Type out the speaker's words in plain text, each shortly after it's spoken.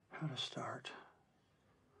how to start.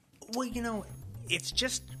 Well, it's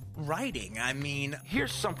just writing. I mean...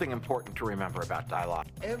 Here's something important to remember about dialogue.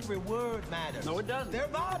 Every word matters. No, it doesn't. They're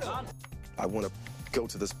vital. I want to go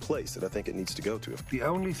to this place that I think it needs to go to. The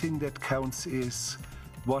only thing that counts is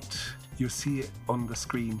what you see on the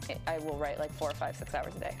screen. I will write like 4 or 5, 6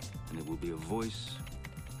 hours a day. And it will be a voice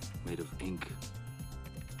made of ink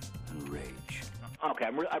and rage. Okay,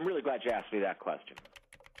 I'm really glad you asked me that question.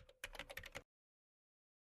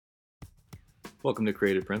 Welcome to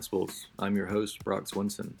Creative Principles. I'm your host, Brock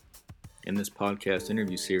Swinson. In this podcast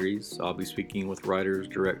interview series, I'll be speaking with writers,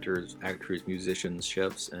 directors, actors, musicians,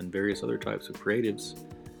 chefs, and various other types of creatives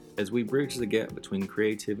as we bridge the gap between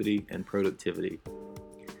creativity and productivity.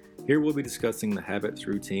 Here we'll be discussing the habits,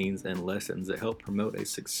 routines, and lessons that help promote a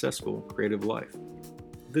successful creative life.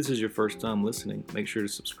 If this is your first time listening, make sure to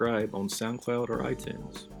subscribe on SoundCloud or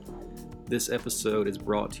iTunes. This episode is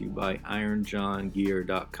brought to you by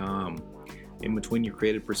IronJohnGear.com. In between your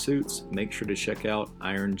creative pursuits, make sure to check out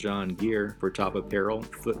Iron John Gear for top apparel,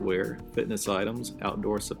 footwear, fitness items,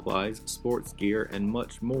 outdoor supplies, sports gear, and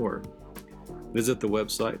much more. Visit the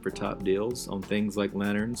website for top deals on things like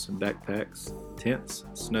lanterns, backpacks, tents,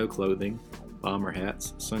 snow clothing, bomber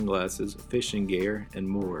hats, sunglasses, fishing gear, and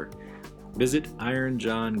more. Visit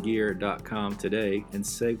IronJohnGear.com today and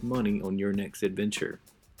save money on your next adventure.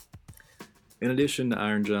 In addition to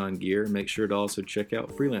Iron John Gear, make sure to also check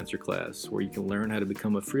out Freelancer Class, where you can learn how to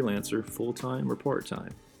become a freelancer full-time or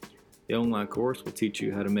part-time. The online course will teach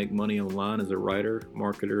you how to make money online as a writer,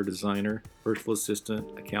 marketer, designer, virtual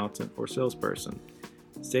assistant, accountant, or salesperson.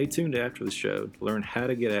 Stay tuned after the show to learn how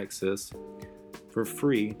to get access for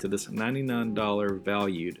free to this $99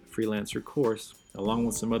 valued freelancer course, along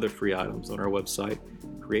with some other free items on our website,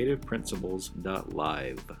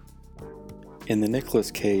 creativeprinciples.live. In the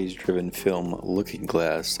Nicolas Cage-driven film Looking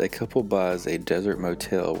Glass, a couple buys a desert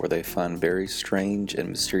motel where they find very strange and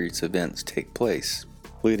mysterious events take place.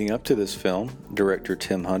 Leading up to this film, director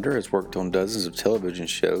Tim Hunter has worked on dozens of television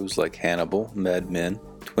shows like Hannibal, Mad Men,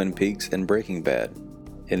 Twin Peaks, and Breaking Bad.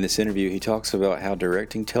 In this interview, he talks about how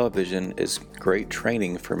directing television is great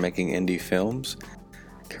training for making indie films,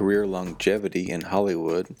 career longevity in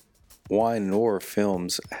Hollywood, why noir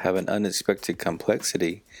films have an unexpected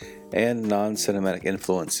complexity, and non-cinematic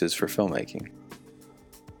influences for filmmaking.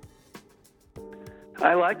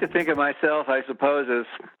 I like to think of myself, I suppose, as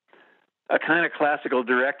a kind of classical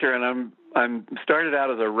director, and I'm started out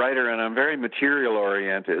as a writer, and I'm very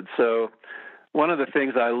material-oriented. So one of the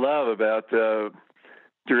things I love about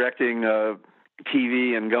directing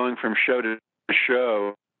TV and going from show to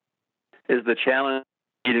show is the challenge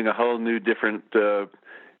of meeting a whole new different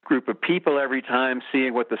group of people every time,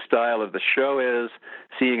 seeing what the style of the show is,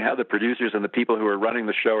 seeing how the producers and the people who are running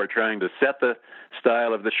the show are trying to set the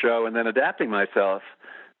style of the show, and then adapting myself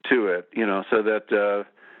to it, so that,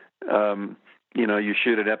 you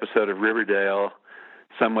shoot an episode of Riverdale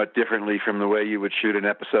somewhat differently from the way you would shoot an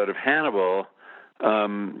episode of Hannibal,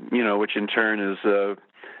 which in turn is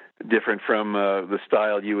different from the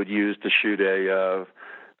style you would use to shoot a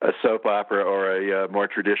soap opera or a more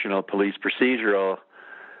traditional police procedural,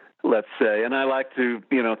 let's say. And I like to,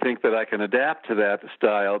 think that I can adapt to that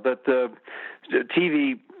style. But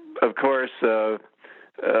TV, of course, in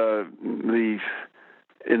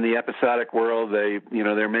the episodic world,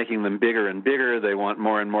 they're making them bigger and bigger. They want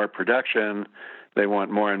more and more production. They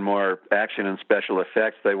want more and more action and special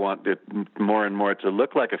effects. They want it more and more to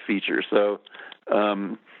look like a feature. So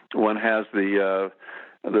one has the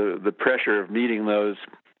pressure of meeting those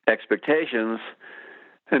expectations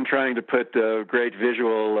and trying to put great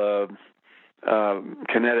visual,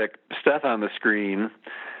 kinetic stuff on the screen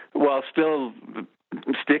while still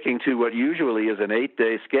sticking to what usually is an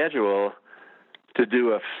 8-day schedule to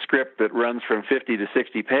do a script that runs from 50 to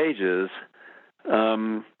 60 pages.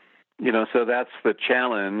 So that's the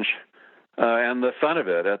challenge and the fun of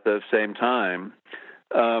it at the same time.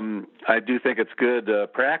 I do think it's good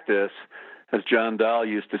practice, as John Dahl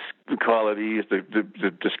used to call it. He used to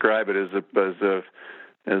describe it as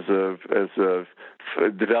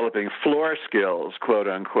developing floor skills, quote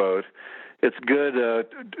unquote. It's good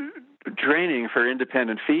training for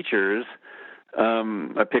independent features.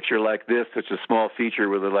 A picture like this, such a small feature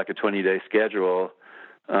with a 20-day schedule.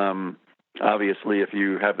 Obviously, if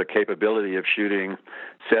you have the capability of shooting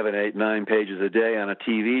 7, 8, 9 pages a day on a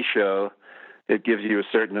TV show, it gives you a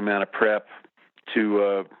certain amount of prep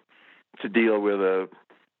to deal with a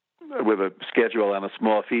schedule on a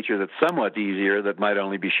small feature that's somewhat easier, that might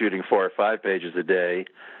only be shooting 4 or 5 pages a day.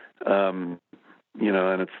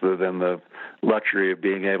 and it's then the luxury of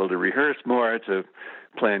being able to rehearse more, to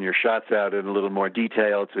plan your shots out in a little more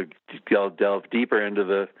detail, to delve deeper into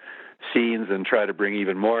the scenes and try to bring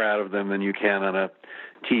even more out of them than you can on a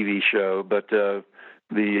TV show. But the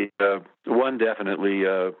one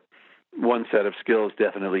set of skills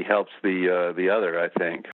definitely helps the other, I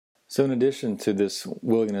think. So in addition to this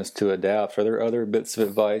willingness to adapt, are there other bits of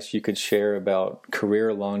advice you could share about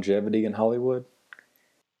career longevity in Hollywood?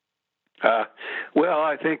 Well,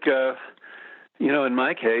 I think, in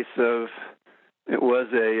my case, it was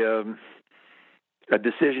a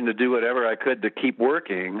decision to do whatever I could to keep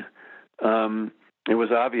working. It was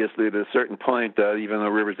obviously at a certain point, even though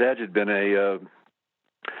River's Edge had been a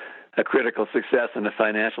critical success and a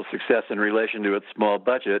financial success in relation to its small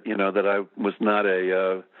budget, that I was not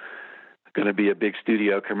going to be a big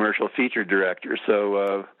studio commercial feature director.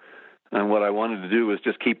 So, and what I wanted to do was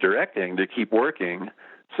just keep directing, to keep working.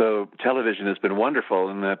 So television has been wonderful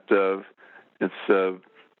in that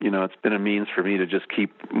it's been a means for me to just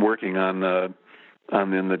keep working in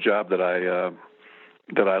the job that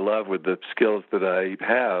I love with the skills that I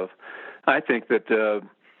have. I think that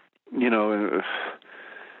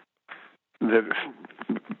that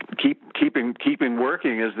keeping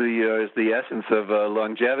working is the essence of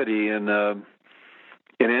longevity in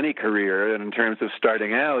any career. And in terms of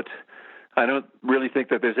starting out, I don't really think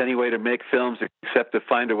that there's any way to make films except to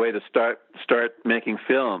find a way to start making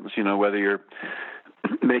films. Whether you're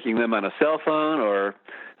making them on a cell phone or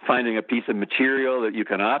finding a piece of material that you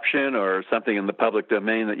can option or something in the public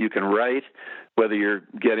domain that you can write, whether you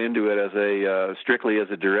get into it as strictly as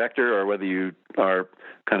a director or whether you are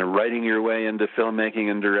kind of writing your way into filmmaking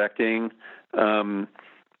and directing,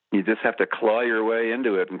 you just have to claw your way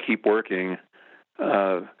into it and keep working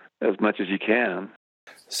as much as you can.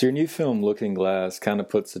 So your new film, Looking Glass, kind of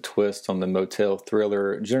puts a twist on the motel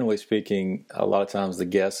thriller. Generally speaking, a lot of times the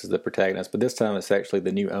guest is the protagonist, but this time it's actually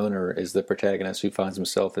the new owner is the protagonist who finds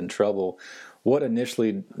himself in trouble. What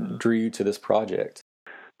initially drew you to this project?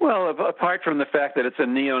 Well, apart from the fact that it's a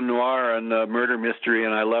neo-noir and a murder mystery,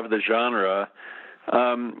 and I love the genre,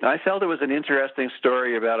 I felt it was an interesting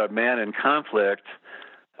story about a man in conflict,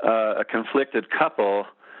 a conflicted couple.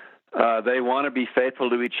 They want to be faithful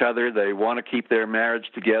to each other. They want to keep their marriage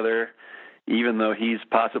together, even though he's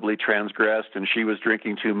possibly transgressed and she was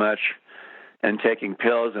drinking too much and taking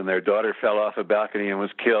pills, and their daughter fell off a balcony and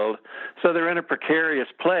was killed. So they're in a precarious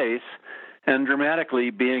place, and dramatically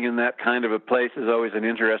being in that kind of a place is always an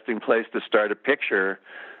interesting place to start a picture.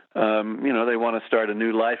 They want to start a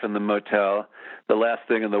new life in the motel. The last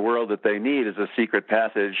thing in the world that they need is a secret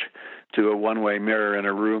passage to a one-way mirror in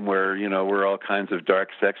a room where all kinds of dark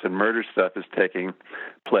sex and murder stuff is taking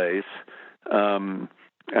place. And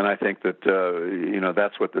I think that,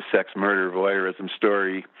 that's what the sex murder voyeurism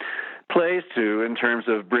story plays to in terms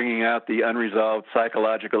of bringing out the unresolved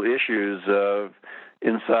psychological issues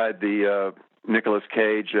inside the Nicolas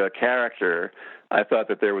Cage character. I thought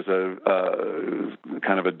that there was a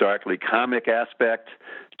kind of a darkly comic aspect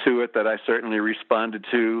to it that I certainly responded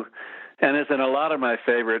to. And as in a lot of my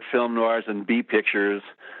favorite film noirs and B pictures,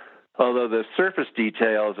 although the surface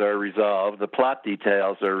details are resolved, the plot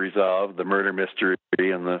details are resolved, the murder mystery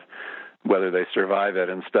and whether they survive it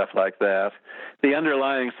and stuff like that, the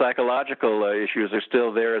underlying psychological issues are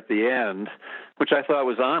still there at the end, which I thought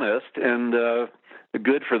was honest and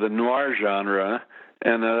good for the noir genre.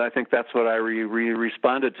 And I think that's what I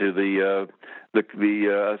responded to, the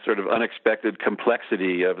sort of unexpected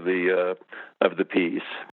complexity of the piece.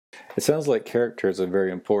 It sounds like character is a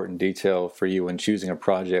very important detail for you when choosing a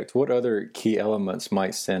project. What other key elements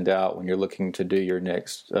might stand out when you're looking to do your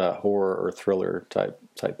next horror or thriller type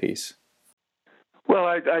piece? Well,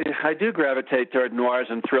 I do gravitate toward noirs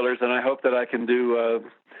and thrillers, and I hope that I can do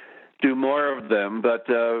more of them. But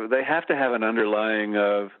they have to have an underlying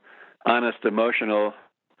honest emotional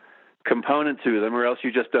component to them, or else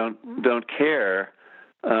you just don't care.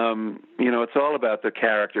 It's all about the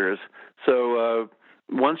characters. So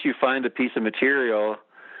once you find a piece of material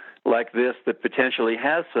like this that potentially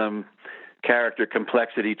has some character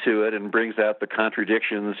complexity to it and brings out the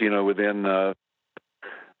contradictions, within the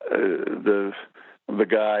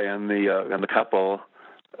guy and the couple,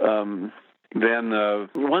 then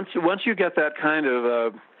once you get that kind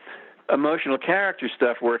of emotional character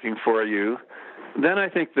stuff working for you, then I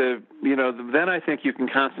think you can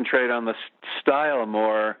concentrate on the style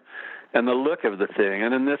more and the look of the thing.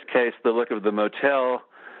 And in this case, the look of the motel,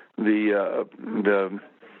 the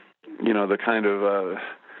kind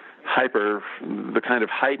of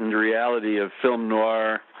heightened reality of film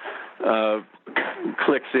noir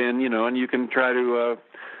clicks in, and you can try to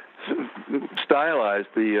stylize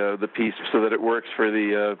the piece so that it works for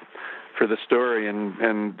the story and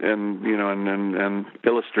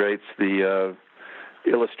illustrates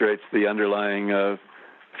the underlying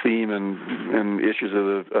theme and issues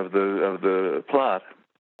of the plot.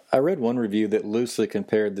 I read one review that loosely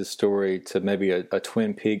compared this story to maybe a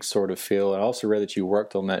Twin Peaks sort of feel. I also read that you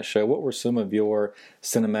worked on that show. What were some of your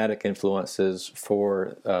cinematic influences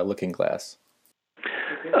for Looking Glass?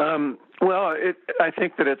 Well, I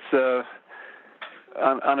think that it's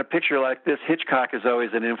on a picture like this, Hitchcock is always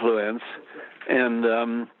an influence,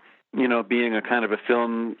 and being a kind of a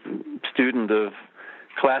film student of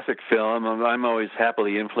classic film, I'm always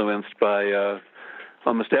happily influenced by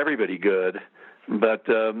almost everybody good. But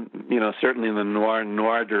certainly in the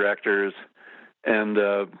noir directors and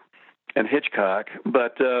Hitchcock.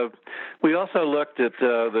 But we also looked at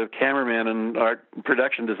the cameraman and art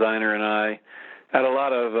production designer and I at a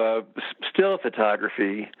lot of still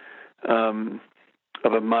photography of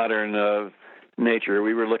a modern nature.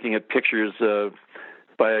 We were looking at pictures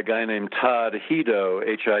by a guy named Todd Hido,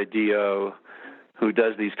 Hido, who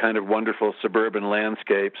does these kind of wonderful suburban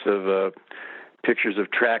landscapes of pictures of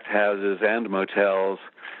tract houses and motels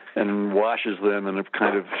and washes them in a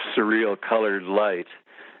kind of surreal colored light.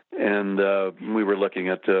 And we were looking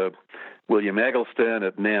at William Eggleston,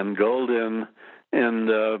 at Nan Goldin, and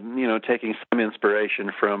taking some inspiration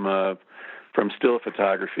from still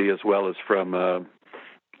photography as well as from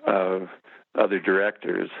other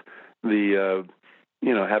directors.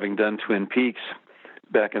 Having done Twin Peaks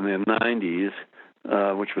back in the 90s,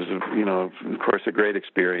 which was, of course, a great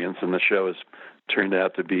experience, and the show has turned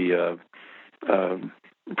out to be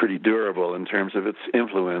pretty durable in terms of its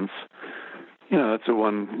influence. It's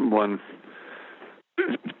one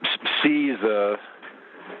sees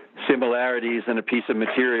similarities in a piece of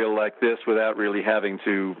material like this without really having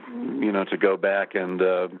to go back and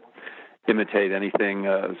imitate anything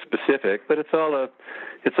specific. But it's all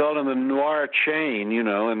in the noir chain,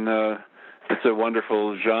 and it's a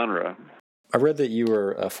wonderful genre. I read that you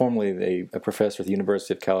were formerly a professor at the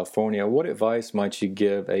University of California. What advice might you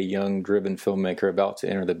give a young, driven filmmaker about to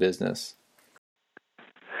enter the business?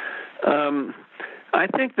 I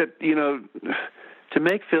think that, to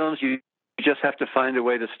make films, you just have to find a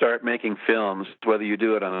way to start making films, whether you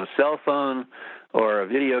do it on a cell phone or a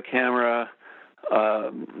video camera,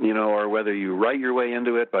 or whether you write your way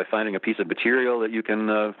into it by finding a piece of material that you can,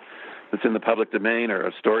 that's in the public domain, or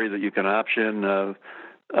a story that you can option.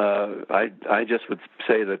 I just would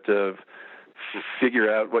say that figure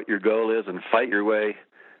out what your goal is and fight your way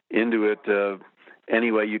into it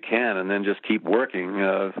any way you can, and then just keep working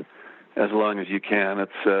as long as you can.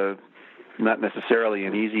 It's not necessarily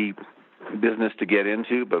an easy business to get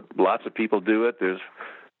into, but lots of people do it. There's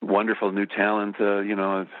wonderful new talent,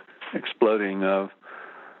 exploding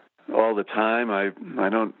all the time. I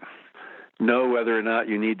don't know whether or not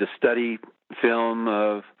you need to study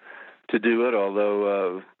film to do it,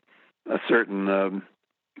 although a certain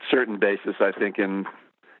basis, I think, in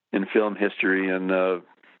film history and the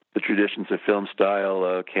traditions of film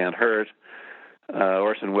style can't hurt.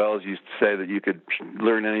 Orson Welles used to say that you could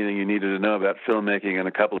learn anything you needed to know about filmmaking in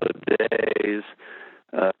a couple of days.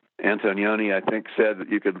 Antonioni, I think, said that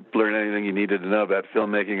you could learn anything you needed to know about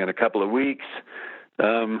filmmaking in a couple of weeks.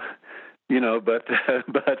 But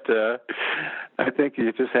I think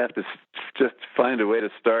you just have to just find a way to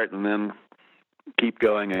start and then keep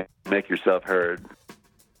going and make yourself heard.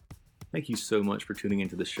 Thank you so much for tuning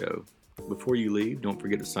into the show. Before you leave, don't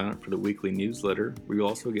forget to sign up for the weekly newsletter, where you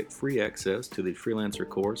also get free access to the freelancer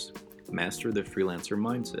course, Master the Freelancer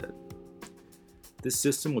Mindset. This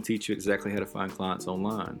system will teach you exactly how to find clients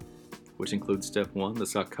online, which includes Step 1, the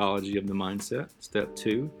psychology of the mindset, Step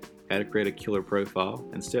 2, how to create a killer profile,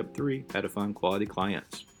 and Step 3, how to find quality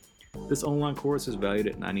clients. This online course is valued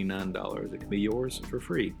at $99. It can be yours for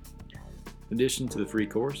free. In addition to the free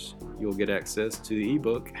course, you'll get access to the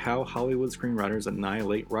ebook, How Hollywood Screenwriters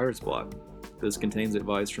Annihilate Writer's Block. This contains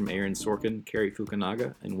advice from Aaron Sorkin, Cary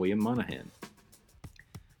Fukunaga, and William Monahan.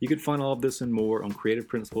 You can find all of this and more on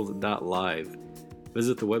creativeprinciples.live.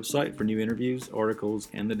 Visit the website for new interviews, articles,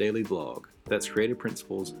 and the daily blog. That's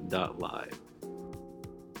creativeprinciples.live.